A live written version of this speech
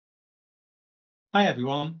Hi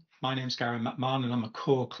everyone, my name's Gary McMahon and I'm a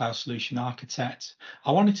core cloud solution architect.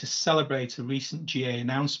 I wanted to celebrate a recent GA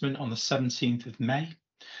announcement on the 17th of May,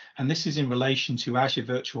 and this is in relation to Azure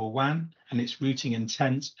Virtual WAN and its routing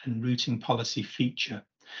intent and routing policy feature.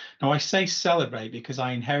 Now I say celebrate because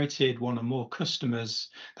I inherited one or more customers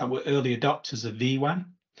that were early adopters of vWAN,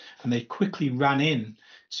 and they quickly ran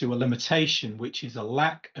into a limitation, which is a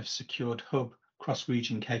lack of secured hub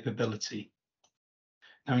cross-region capability.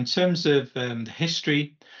 Now, in terms of the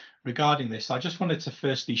history regarding this, I just wanted to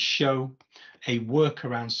firstly show a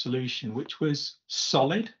workaround solution which was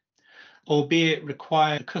solid, albeit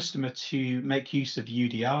required the customer to make use of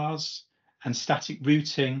UDRs and static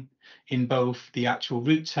routing in both the actual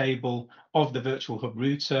route table of the virtual hub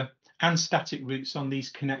router and static routes on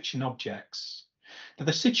these connection objects. Now,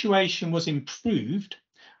 the situation was improved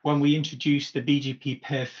when we introduced the BGP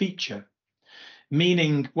pair feature,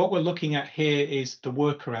 meaning what we're looking at here is the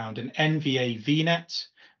workaround, an NVA VNet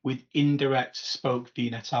with indirect spoke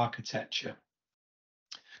VNet architecture.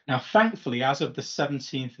 Now, thankfully, as of the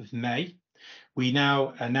 17th of May, we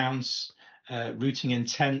now announce routing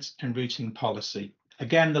intent and routing policy.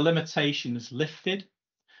 Again, the limitation is lifted.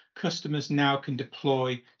 Customers now can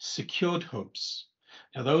deploy secured hubs.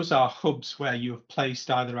 Now, those are hubs where you have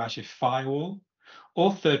placed either Azure Firewall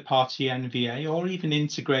or third-party NVA, or even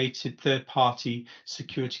integrated third-party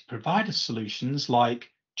security provider solutions like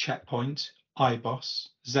Checkpoint, iBoss,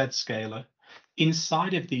 Zscaler,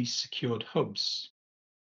 inside of these secured hubs.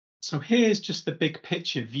 So here's just the big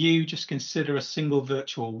picture view. Just consider a single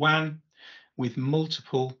virtual WAN with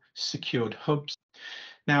multiple secured hubs.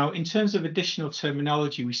 Now, in terms of additional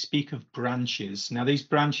terminology, we speak of branches. Now, these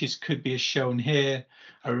branches could be, as shown here,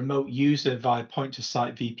 a remote user via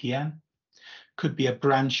point-to-site VPN, could be a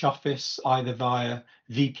branch office either via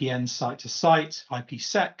VPN site-to-site,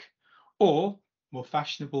 IPsec, or more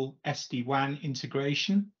fashionable SD-WAN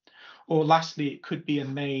integration. Or lastly, it could be a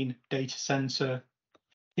main data center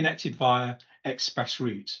connected via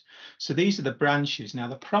ExpressRoute. So these are the branches. Now,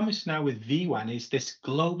 the promise now with vWAN is this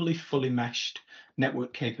globally fully meshed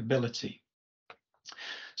network capability.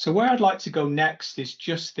 So where I'd like to go next is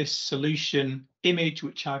just this solution image,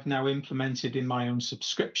 which I've now implemented in my own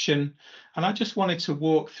subscription. And I just wanted to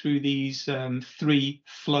walk through these three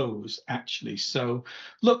flows, actually. So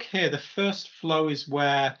look here, the first flow is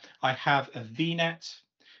where I have a VNet,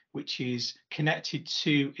 which is connected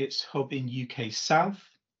to its hub in UK South.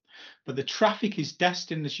 But the traffic is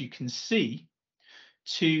destined, as you can see,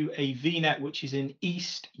 to a VNet, which is in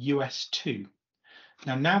East US 2.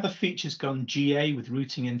 Now the feature's gone GA with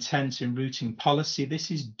routing intent and routing policy, this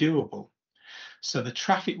is doable. So the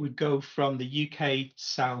traffic would go from the UK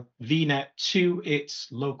South VNet to its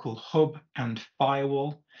local hub and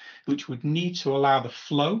firewall, which would need to allow the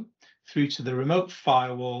flow through to the remote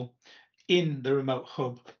firewall in the remote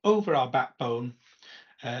hub over our backbone.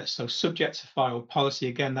 So subject to firewall policy,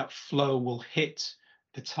 again, that flow will hit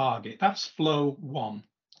the target. That's flow one.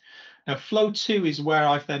 Now, flow two is where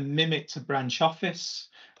I've then mimicked a branch office.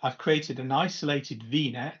 I've created an isolated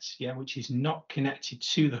VNet, which is not connected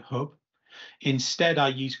to the hub. Instead, I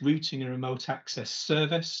use routing and remote access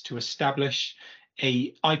service to establish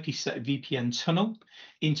a IPsec VPN tunnel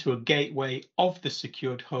into a gateway of the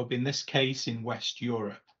secured hub, in this case in West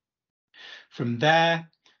Europe. From there,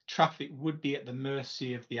 traffic would be at the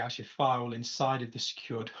mercy of the Azure Firewall inside of the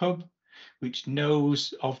secured hub, which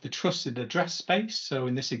knows of the trusted address space. So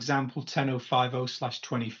in this example,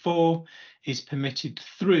 10.050/24 is permitted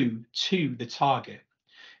through to the target,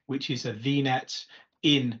 which is a VNet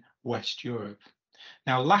in West Europe.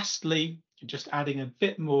 Now, lastly, just adding a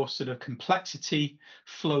bit more sort of complexity,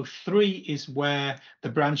 flow three is where the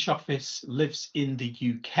branch office lives in the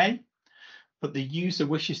UK, but the user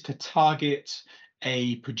wishes to target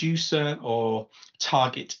a producer or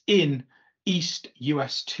target in East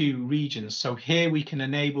US 2 regions. So here we can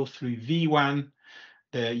enable through vWAN,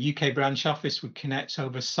 the UK branch office would connect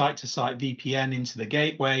over site-to-site VPN into the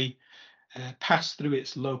gateway, pass through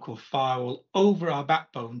its local firewall over our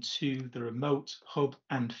backbone to the remote hub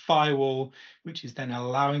and firewall, which is then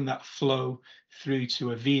allowing that flow through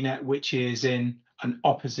to a VNet, which is in an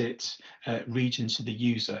opposite region to the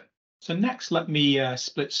user. So next, let me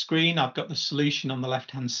split screen. I've got the solution on the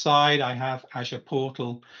left-hand side. I have Azure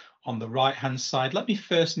Portal on the right-hand side. Let me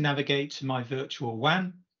first navigate to my virtual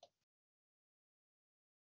WAN.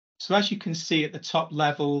 So as you can see at the top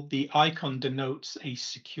level, the icon denotes a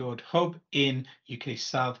secured hub in UK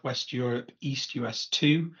South, West Europe, East US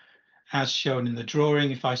 2, as shown in the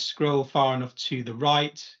drawing. If I scroll far enough to the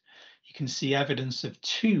right, you can see evidence of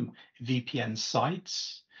two VPN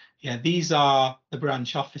sites. These are the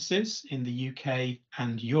branch offices in the UK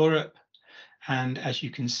and Europe. And as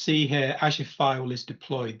you can see here, Azure Firewall is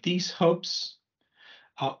deployed. These hubs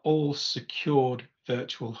are all secured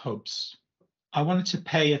virtual hubs. I wanted to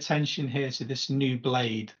pay attention here to this new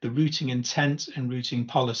blade, the routing intent and routing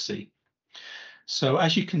policy. So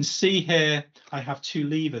as you can see here, I have two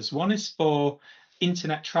levers. One is for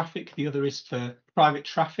internet traffic, the other is for private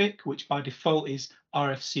traffic, which by default is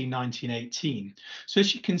RFC 1918. So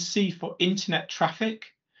as you can see, for internet traffic,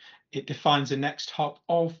 it defines a next hop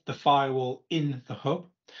of the firewall in the hub.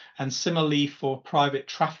 And similarly for private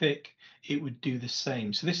traffic, it would do the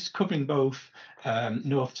same. So this is covering both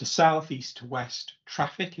north to south, east to west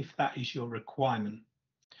traffic, if that is your requirement.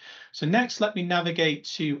 So next, let me navigate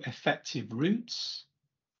to effective routes.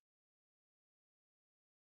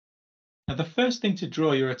 Now, the first thing to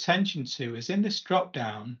draw your attention to is in this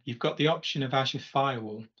drop-down, you've got the option of Azure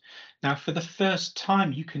Firewall. Now, for the first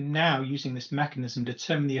time, you can now, using this mechanism,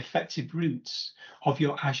 determine the effective routes of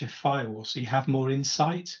your Azure Firewall. So you have more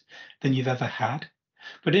insight than you've ever had.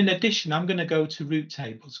 But in addition, I'm going to go to route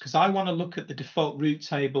tables because I want to look at the default route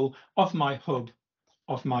table of my hub,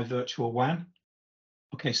 of my virtual WAN.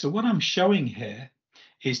 Okay, so what I'm showing here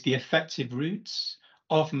is the effective routes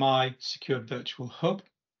of my secured virtual hub.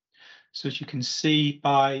 So as you can see,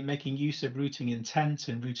 by making use of routing intent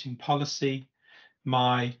and routing policy,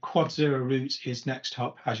 my quad 0 route is next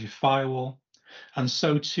hop Azure Firewall, and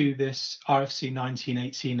so too this RFC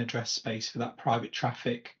 1918 address space for that private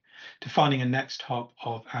traffic, defining a next hop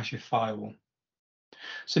of Azure Firewall.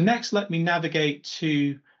 So next, let me navigate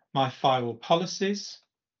to my firewall policies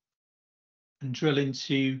and drill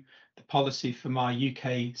into the policy for my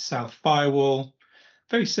UK South Firewall.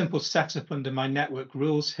 Very simple setup under my network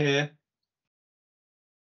rules here.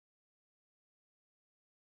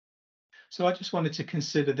 So I just wanted to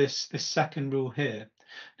consider this second rule here.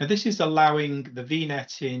 Now this is allowing the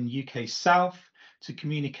VNet in UK South to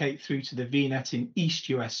communicate through to the VNet in East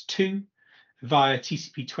US 2 via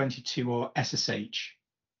TCP/22 or SSH.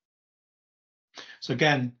 So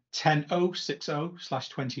again,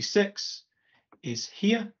 10.0.60/26 is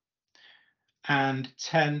here, and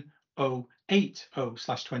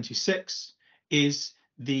 10.0.80/26 is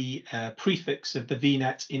the prefix of the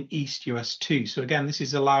VNet in East US 2. So again, this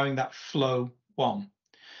is allowing that flow 1.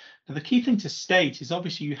 Now, the key thing to state is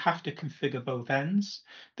obviously you have to configure both ends.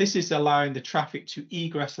 This is allowing the traffic to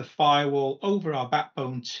egress the firewall over our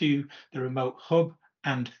backbone to the remote hub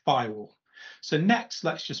and firewall. So next,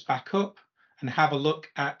 let's just back up and have a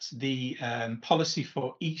look at the policy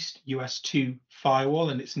for East US 2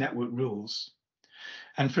 firewall and its network rules.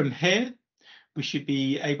 And from here, we should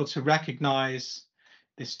be able to recognize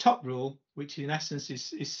this top rule, which in essence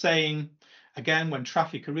is saying, again, when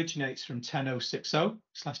traffic originates from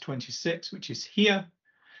 10.0.60/26, which is here,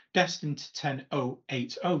 destined to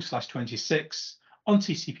 10.0.80/26 on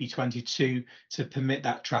TCP/22 to permit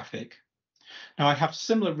that traffic. Now I have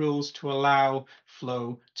similar rules to allow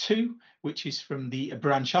flow 2, which is from the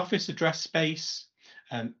branch office address space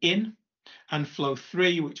in, and flow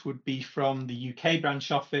 3, which would be from the UK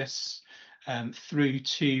branch office through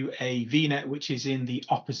to a VNet, which is in the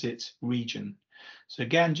opposite region. So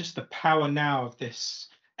again, just the power now of this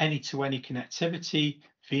any-to-any connectivity,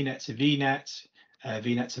 VNet to VNet,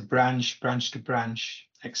 VNet to branch, branch to branch,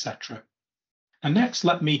 etc. And next,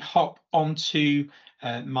 let me hop onto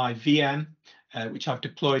my VM, which I've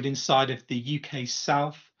deployed inside of the UK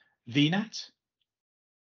South VNet.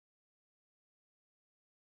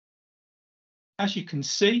 As you can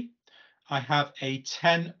see, I have a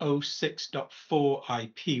 10.06.4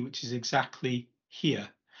 IP, which is exactly here.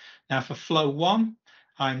 Now for flow 1,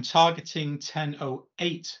 I'm targeting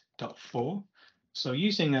 10.08.4. So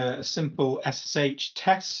using a simple SSH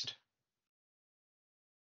test,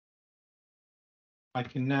 I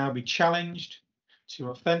can now be challenged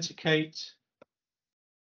to authenticate.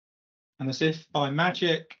 And as if by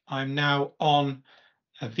magic, I'm now on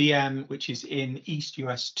a VM which is in East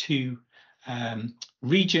US 2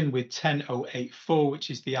 region with 10.084, which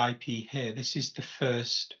is the IP here. This is the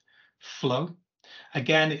first flow.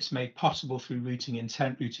 Again, it's made possible through routing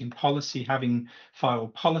intent, routing policy, having firewall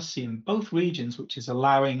policy in both regions, which is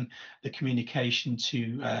allowing the communication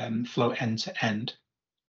to flow end to end.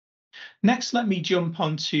 Next, let me jump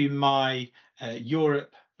onto my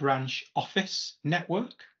Europe branch office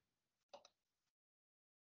network.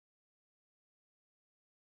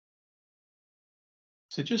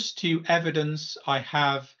 So just to evidence, I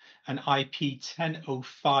have an IP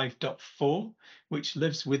 10.05.4, which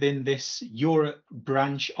lives within this Europe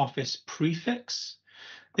branch office prefix.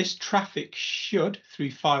 This traffic should,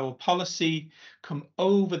 through firewall policy, come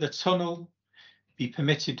over the tunnel, be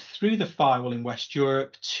permitted through the firewall in West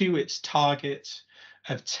Europe to its target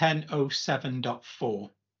of 10.07.4.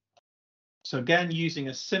 So again, using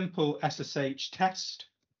a simple SSH test,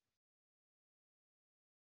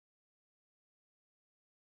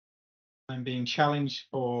 I'm being challenged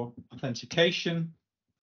for authentication.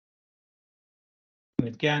 And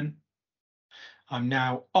again, I'm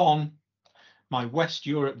now on my West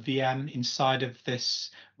Europe VM inside of this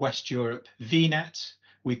West Europe VNet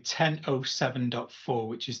with 10.07.4,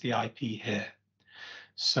 which is the IP here.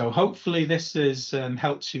 So hopefully this has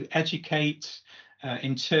helped to educate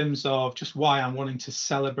in terms of just why I'm wanting to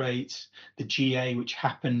celebrate the GA which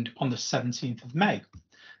happened on the 17th of May.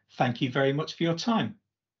 Thank you very much for your time.